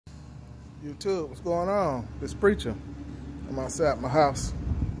YouTube, what's going on? This preacher. I'm outside my house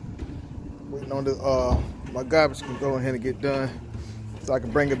waiting on the my garbage can go ahead and get done so I can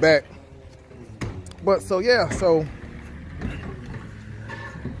bring it back. But so yeah, so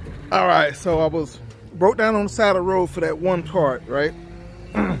all right, so I was broke down on the side of the road for that one part, right?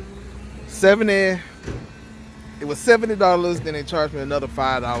 70. It was $70, then they charged me another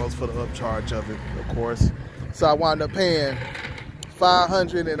 $5 for the upcharge of it, of course. So I wound up paying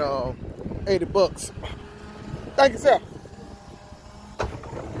 $580. Thank you, sir.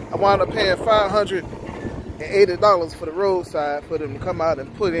 I wound up paying $580 for the roadside for them to come out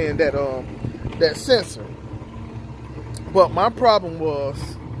and put in that that sensor. But my problem was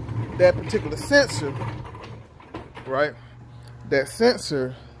that particular sensor, right? That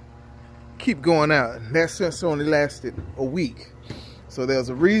sensor keep going out. That sensor only lasted a week. So there's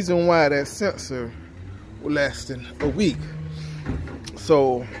a reason why that sensor was lasting a week.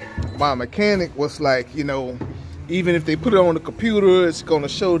 So my mechanic was like, you know, even if they put it on the computer, it's going to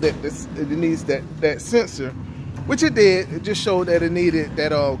show that it needs that sensor, which it did. It just showed that it needed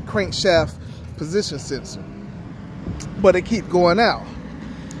that crankshaft position sensor, but it keep going out.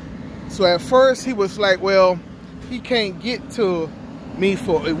 So at first he was like, well, he can't get to me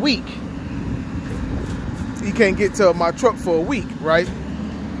for a week. He can't get to my truck for a week, right?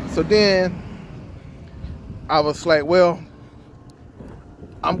 So then I was like, well,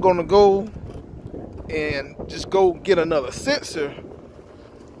 I'm gonna go and just go get another sensor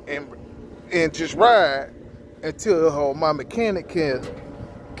and just ride until my mechanic can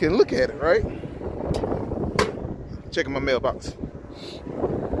look at it, right? Checking my mailbox.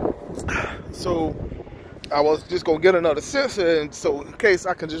 So I was just gonna get another sensor, and so in case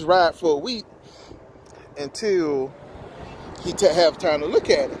I can just ride for a week until he have time to look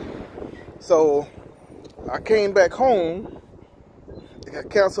at it. So I came back home. I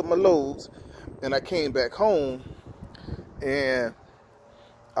canceled my loads, and I came back home, and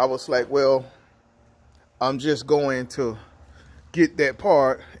I was like, well, I'm just going to get that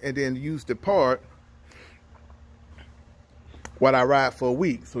part and then use the part while I ride for a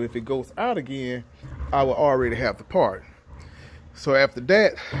week. So if it goes out again, I will already have the part. So after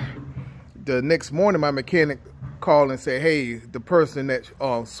that, the next morning, my mechanic called and said, hey, the person that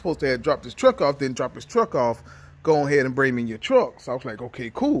supposed to have dropped his truck off didn't drop his truck off. Go ahead and bring me your truck. So I was like, okay,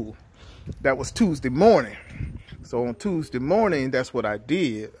 cool. That was Tuesday morning. So on Tuesday morning, that's what I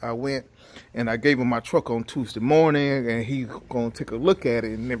did. I went and I gave him my truck on Tuesday morning, and he gonna take a look at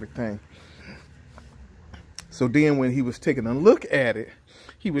it and everything. So then when he was taking a look at it,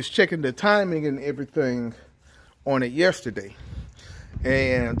 he was checking the timing and everything on it yesterday.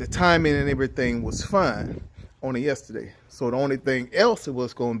 And the timing and everything was fine on it yesterday. So the only thing else it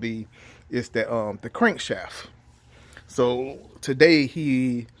was gonna be is that the crankshaft. So today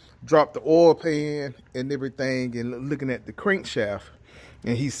he dropped the oil pan and everything and looking at the crankshaft,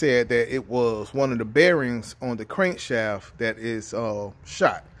 and he said that it was one of the bearings on the crankshaft that is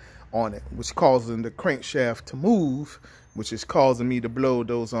shot on it, which causing the crankshaft to move, which is causing me to blow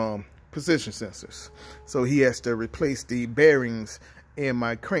those position sensors. So he has to replace the bearings in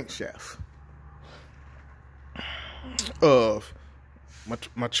my crankshaft of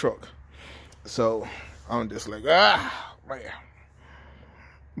my truck. So I'm just like, ah, man.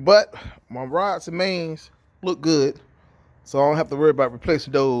 But my rods and mains look good, so I don't have to worry about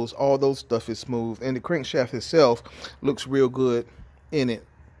replacing those. All those stuff is smooth, and the crankshaft itself looks real good in it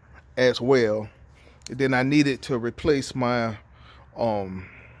as well. And then I needed to replace my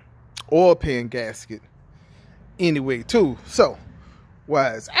oil pan gasket anyway too. So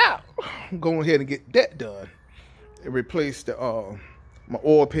while it's out, I'm going ahead and get that done and replace the my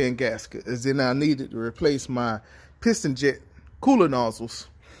oil pan gasket. As then I needed to replace my piston jet cooler nozzles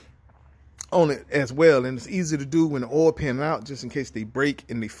on it as well. And it's easy to do when the oil pan is out, just in case they break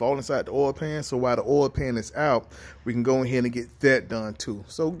and they fall inside the oil pan. So while the oil pan is out, we can go ahead and get that done too.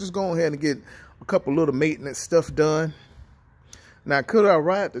 So just go ahead and get a couple little maintenance stuff done. Now, could I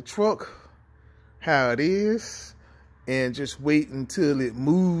ride the truck how it is and just wait until it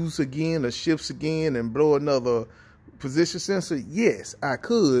moves again or shifts again and blow another position sensor? Yes, I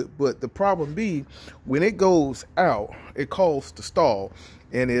could, but the problem be when it goes out, it calls to stall,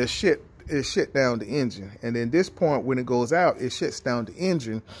 and it shut down the engine. And then this point, when it goes out, it shuts down the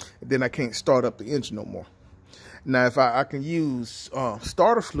engine, and then I can't start up the engine no more. Now, if I can use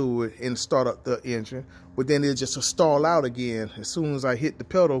starter fluid and start up the engine, but then it just stall out again. As soon as I hit the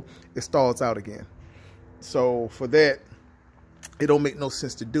pedal, it stalls out again. So for that, it don't make no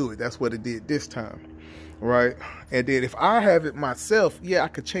sense to do it. That's what it did this time, right? And then if I have it myself, yeah, I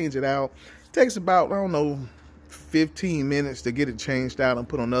could change it out. It takes about, I don't know, 15 minutes to get it changed out and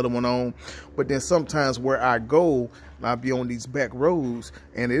put another one on. But then sometimes where I go, I'll be on these back roads,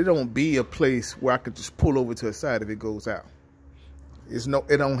 and it don't be a place where I could just pull over to the side if it goes out. It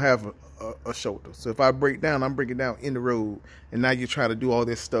don't have a shoulder. So if I break down, I'm breaking down in the road. And now you're trying to do all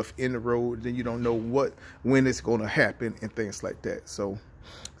this stuff in the road, then you don't know when it's going to happen and things like that. So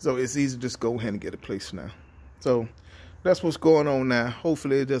it's easy to just go ahead and get a place now. So that's what's going on now.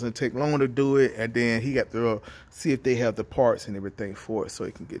 Hopefully it doesn't take long to do it, and then he got to see if they have the parts and everything for it so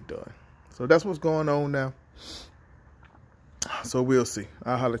it can get done. So that's what's going on now. So we'll see.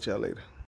 I'll holler at y'all later.